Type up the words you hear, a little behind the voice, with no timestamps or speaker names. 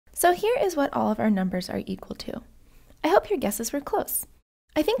So here is what all of our numbers are equal to. I hope your guesses were close.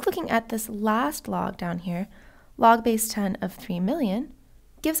 I think looking at this last log down here, log base 10 of 3 million,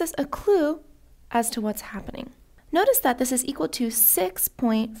 gives us a clue as to what's happening. Notice that this is equal to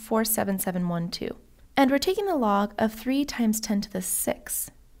 6.47712, and we're taking the log of 3 times 10 to the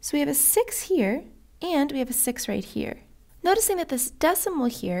 6. So we have a 6 here, and we have a 6 right here. Noticing that this decimal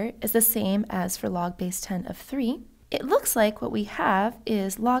here is the same as for log base 10 of 3, it looks like what we have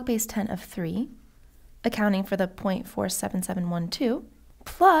is log base 10 of 3, accounting for the 0.47712,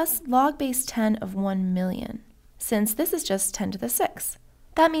 plus log base 10 of 1 million, since this is just 10 to the 6.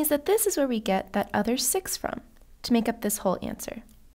 That means that this is where we get that other 6 from, to make up this whole answer.